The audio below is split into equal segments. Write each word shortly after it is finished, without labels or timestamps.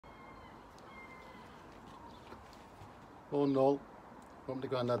Oh no, welcome to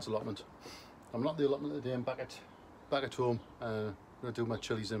Grandad's allotment. I'm not at the allotment today, I'm back at home. I'm going to do my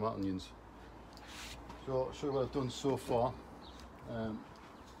chilies and my onions. So I'll show you what I've done so far. Yeah,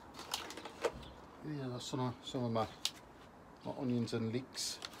 that's some of my onions and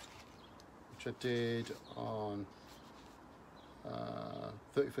leeks, which I did on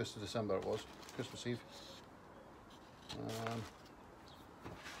 31st of December it was, Christmas Eve.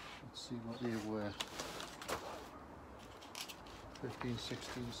 Let's see what they were. 15,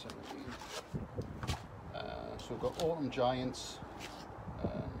 16, 17. So we've got autumn giants,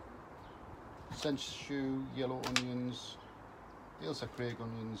 Sensu yellow onions, Ailsa Craig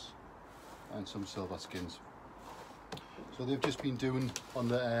onions, and some silver skins. So they've just been doing on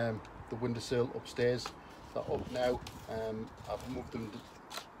the windowsill upstairs. They're up now. I've moved them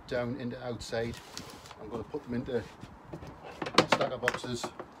down into outside. I'm going to put them into stacker boxes.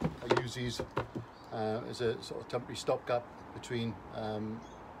 I use these as a sort of temporary stopgap between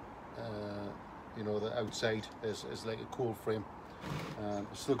you know, the outside is like a cold frame. I'm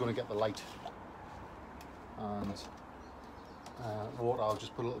still going to get the light and water. I'll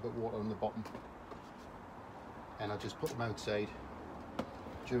just put a little bit of water on the bottom, and I'll just put them outside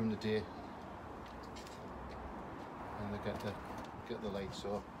during the day, and they get the light.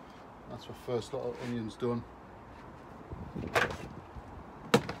 So that's my first lot of onions done.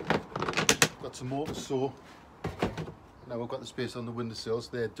 Got some more to sow. Now we've got the space on the windowsills,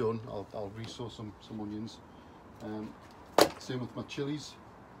 they're done. I'll re-sow some onions. Same with my chilies.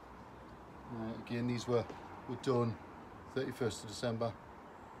 Again, these were done 31st of December,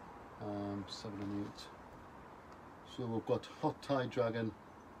 7 and 8. So we've got hot Thai dragon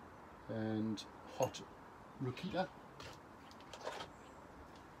and hot Rukita.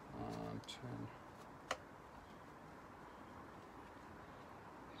 10.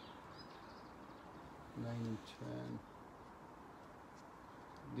 9 and 10.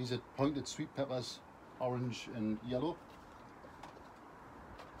 These are pointed sweet peppers, orange and yellow.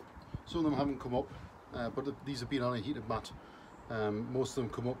 Some of them haven't come up, but these have been on a heated mat. Most of them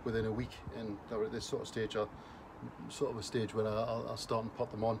come up within a week, and they're at this sort of stage, where I'll start and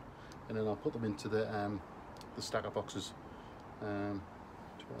pot them on, and then I'll put them into the stacker boxes. 12,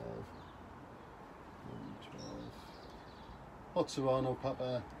 12. Hot serrano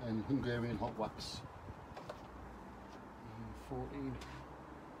pepper and Hungarian hot wax. 14.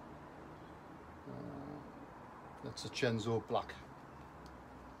 That's a Chenzo black.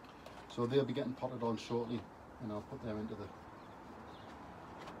 So they'll be getting potted on shortly, and I'll put them into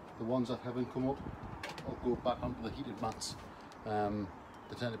the ones that haven't come up. I'll go back onto the heated mats.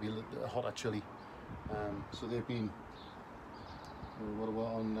 They tend to be a little hotter chili. So they've been, what are we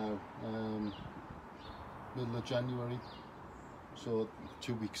on now? Middle of January. So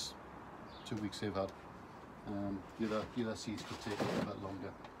 2 weeks. 2 weeks they've had. The other seeds could take a little bit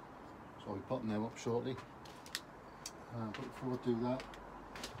longer. So I'll be potting them up shortly. But before I do that,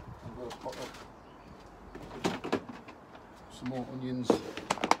 I'm going to pot up some more onions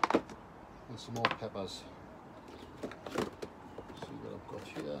and some more peppers. See what I've got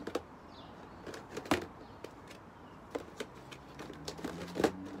here.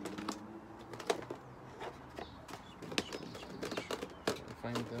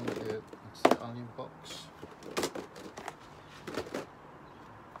 Find them here. That's the onion box.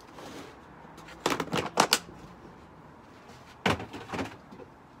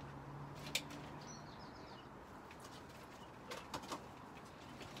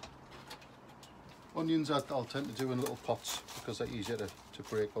 Onions I'll tend to do in little pots because they're easier to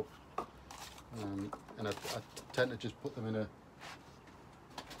break up, and I tend to just put them in a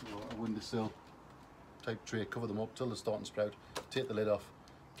windowsill type tray, cover them up till they start to sprout, take the lid off,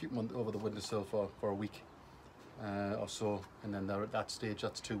 keep them over the windowsill for a week or so, and then they're at that stage.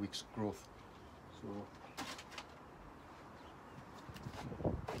 That's 2 weeks growth. So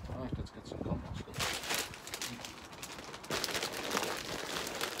right, let's get some compost.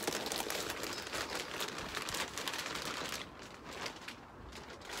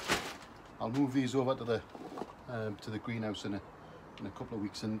 I'll move these over to the greenhouse in a couple of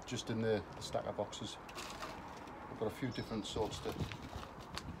weeks, and just in the stacker boxes. I've got a few different sorts to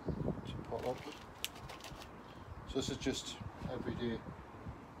pot up. So this is just everyday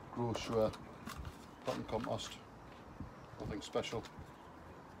grow sure cotton compost, nothing special.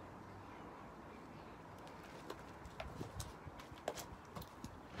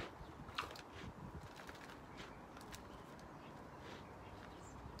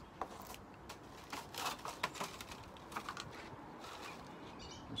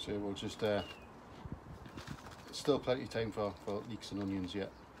 So we'll just still plenty of time for leeks and onions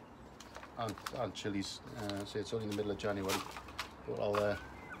yet. and chilies. So it's only in the middle of January, but I'll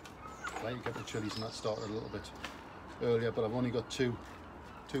try to get the chilies and that started a little bit earlier. But I've only got two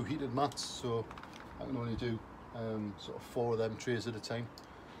heated mats, so I can only do sort of 4 of them trays at a time.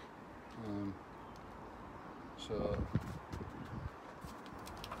 So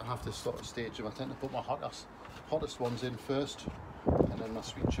I have this sort of stage of I tend to put my hottest ones in first, and then my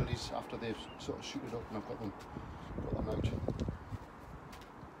sweet chilies after they've sort of shooted up and I've got them out.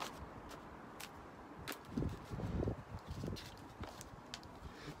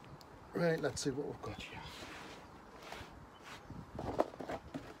 Right, let's see what we've got here.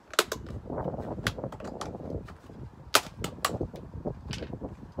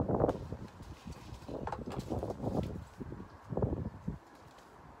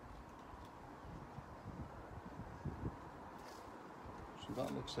 So that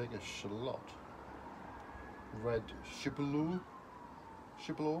looks like a shallot. Red chibolo.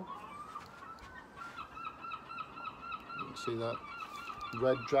 You can see that.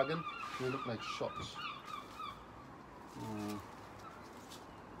 Red dragon. They look like shots.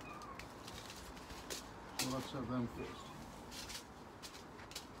 So let's have them first.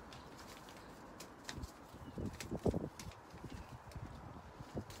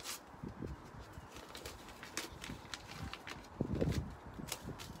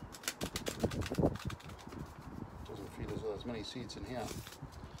 Doesn't feel as though there's many seeds in here.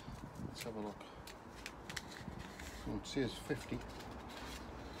 Let's have a look. So it says 50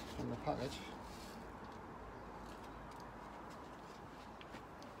 on the package.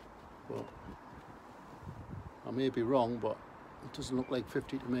 Well, I may be wrong, but it doesn't look like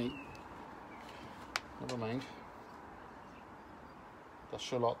 50 to me. Never mind. The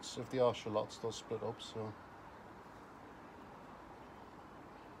shallots, if they are shallots, they'll split up, so.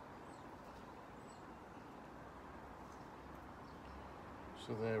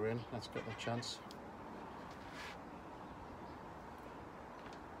 So they're in, let's get the chance.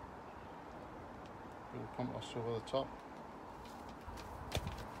 Little compost over the top.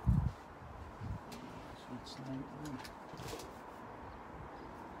 So it's like,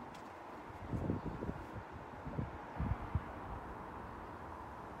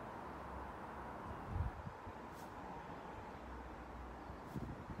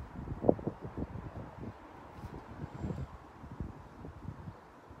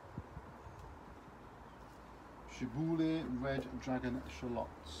 Shibule red dragon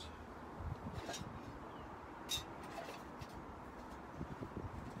shallots.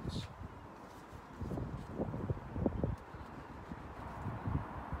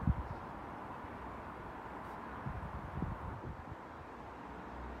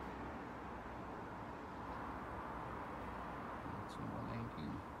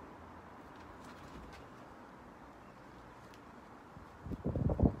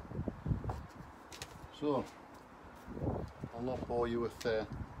 So I'll not bore you with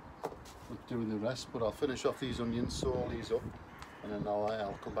doing the rest, but I'll finish off these onions, sew all these up, and then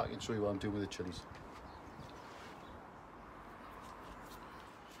I'll come back and show you what I'm doing with the chilies.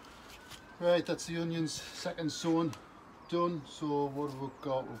 Right, that's the onions second sewn done. So what have we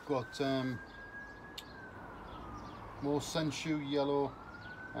got? We've got more Sensu yellow,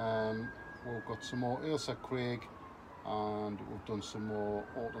 we've got some more Ailsa Craig, and we've done some more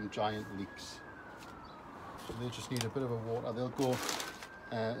Autumn Giant leeks. So they just need a bit of a water. They'll go,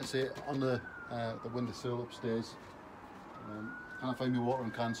 say, on the windowsill upstairs. Can't find my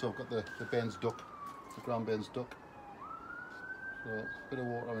watering can, so I've got the Ben's duck, the ground Ben's duck. So a bit of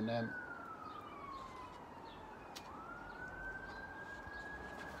water in them.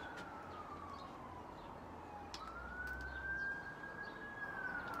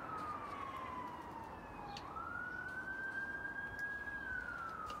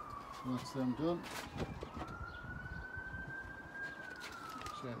 That's them done.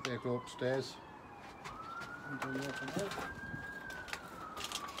 So they go upstairs.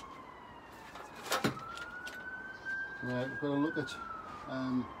 Right, we've got to look at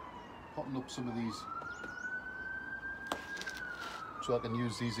potting up some of these so I can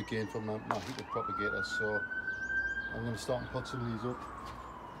use these again for my heated propagators. So I'm going to start and pot some of these up.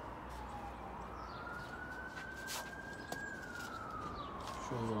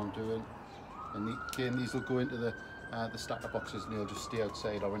 Show you what I'm doing, and again these will go into the starter boxes and they'll just stay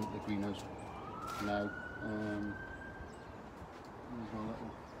outside or into the greenhouse now. Here's my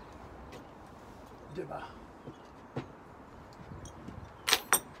little dibber.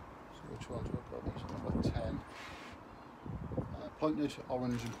 So which ones we've got? I've got 10. Pointed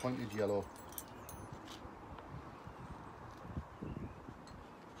orange and pointed yellow.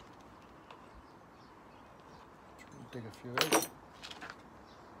 Dig a few out.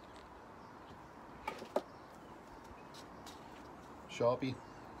 Sharpie.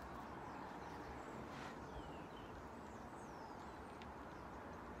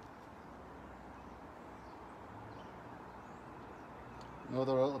 No,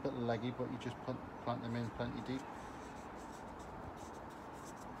 they're a little bit leggy, but you just plant them in plenty deep.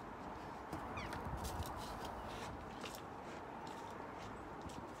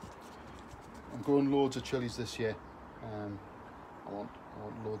 I'm growing loads of chilies this year. I want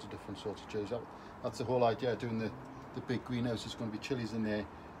loads of different sorts of chilies. That's the whole idea, doing the big greenhouse. There's going to be chilies in there,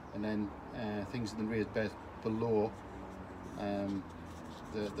 and then things in the raised bed below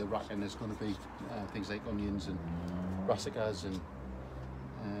the racking. There's going to be things like onions and brassicas and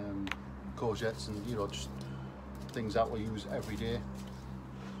courgettes, and you know, just things that we use every day,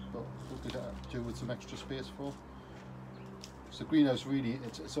 but we could do with some extra space for. So the greenhouse, really,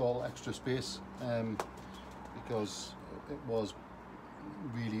 it's all extra space, because it was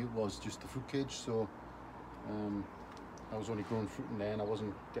just the fruit cage. So I was only growing fruit in there, and I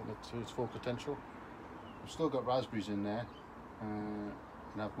wasn't getting it to its full potential. I've still got raspberries in there,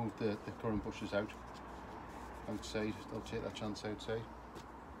 and I've moved the currant bushes outside. I'll take that chance outside.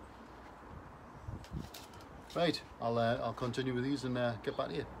 Right, I'll continue with these and get back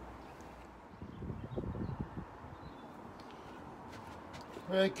to you.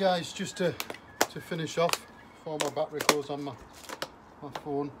 Right guys, just to finish off before my battery goes on my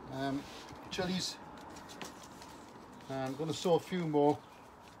phone, chilies. I'm going to sow a few more.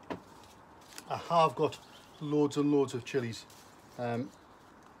 I have got loads and loads of chilies,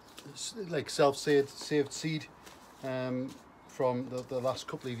 like saved seed from the last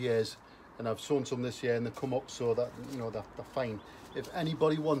couple of years, and I've sown some this year, and they come up, so that, you know, they're fine. If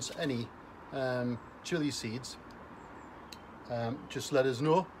anybody wants any chili seeds, just let us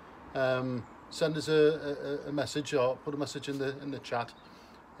know. Send us a message, or put a message in the chat,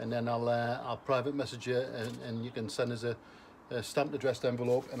 and then I'll private message you, and you can send us a stamped addressed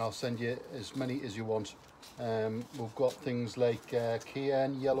envelope, and I'll send you as many as you want. We've got things like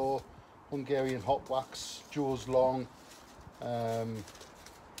cayenne yellow, Hungarian hot wax, Joe's long,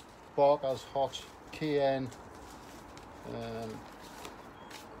 Barker's hot, cayenne,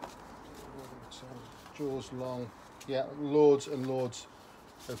 Joe's long. Yeah, loads and loads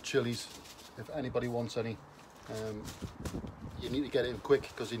of chilies. If anybody wants any, you need to get it in quick,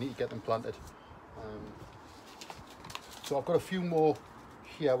 because you need to get them planted. So I've got a few more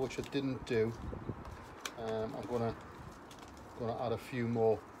here which I didn't do. I'm gonna add a few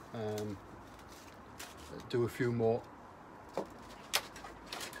more, do a few more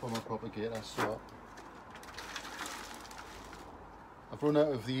for my propagator. So I've run out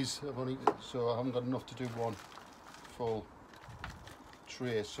of these. So I haven't got enough to do one full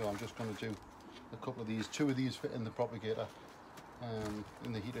tray, so I'm just going to do a couple of these. 2 of these fit in the propagator,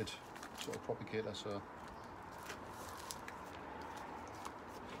 in the heated sort of propagator. So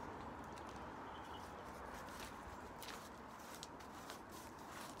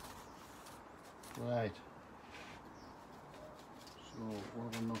right, so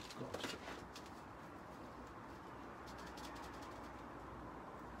what have I not got?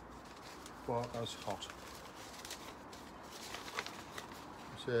 Barker's hot.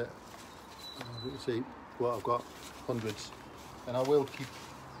 So you can see, well, I've got hundreds, and I will keep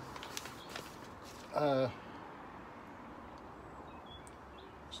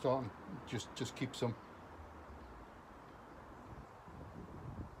starting, just keep some.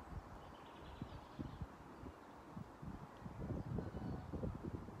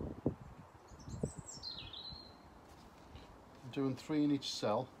 I'm doing 3 in each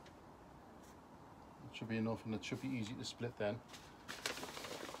cell. It should be enough, and it should be easy to split then.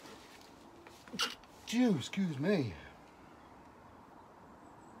 Gee, excuse me.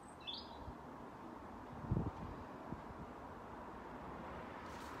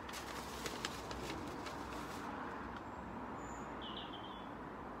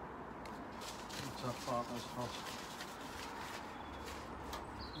 What's that part that's hot?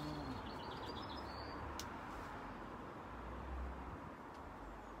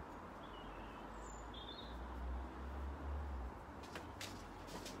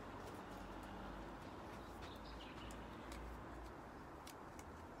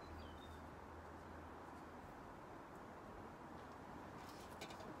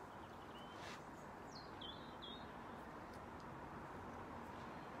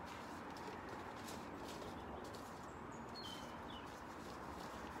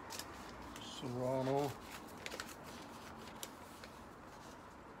 Serrano.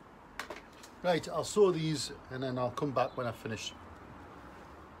 Right, I'll sow these, and then I'll come back when I've finished.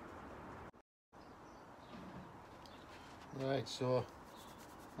 Right, so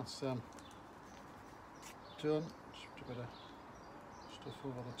that's done. Just a bit of stuff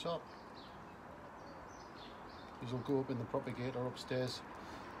over the top. These will go up in the propagator upstairs.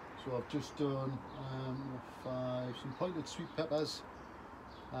 So I've just done some pointed sweet peppers,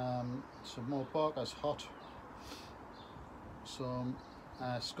 some more Barker's hot, some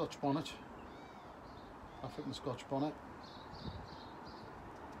Scotch bonnet, African Scotch bonnet,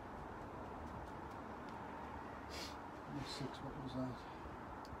 what was that?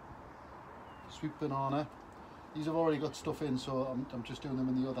 Sweet banana. These have already got stuff in, so I'm just doing them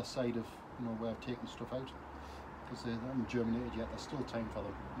on the other side of, you know, where I've taken stuff out, because they haven't germinated yet. There's still time for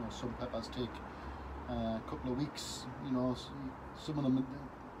them. You know, some peppers take a couple of weeks. You know, some of them.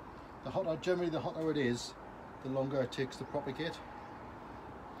 Generally the hotter it is, the longer it takes to propagate.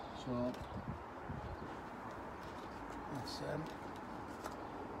 So that's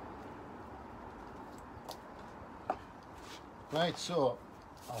right. So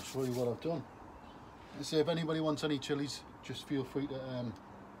I'll show you what I've done. I say, if anybody wants any chilies, just feel free to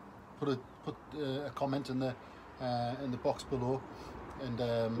put a comment in the box below, and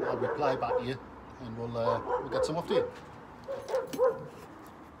I'll reply back to you, and we'll get some off to you.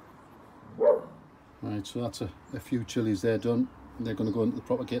 Right, so that's a few chilies there done. They're going to go into the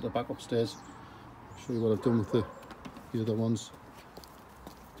propagator back upstairs. I'll show you what I've done with the other ones.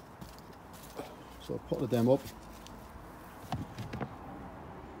 So I've potted them up.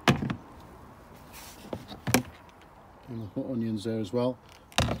 And the hot onions there as well.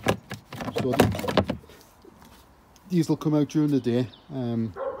 So these will come out during the day, but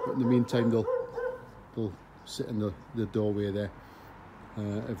in the meantime they'll sit in the doorway there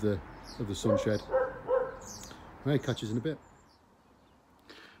of the sunshed. Right, catch us in a bit.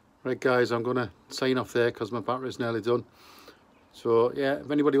 Right guys, I'm gonna sign off there because my battery's nearly done. So yeah,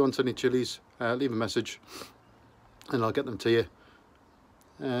 if anybody wants any chilies, leave a message and I'll get them to you.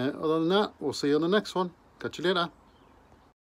 Other than that, we'll see you on the next one. Catch you later.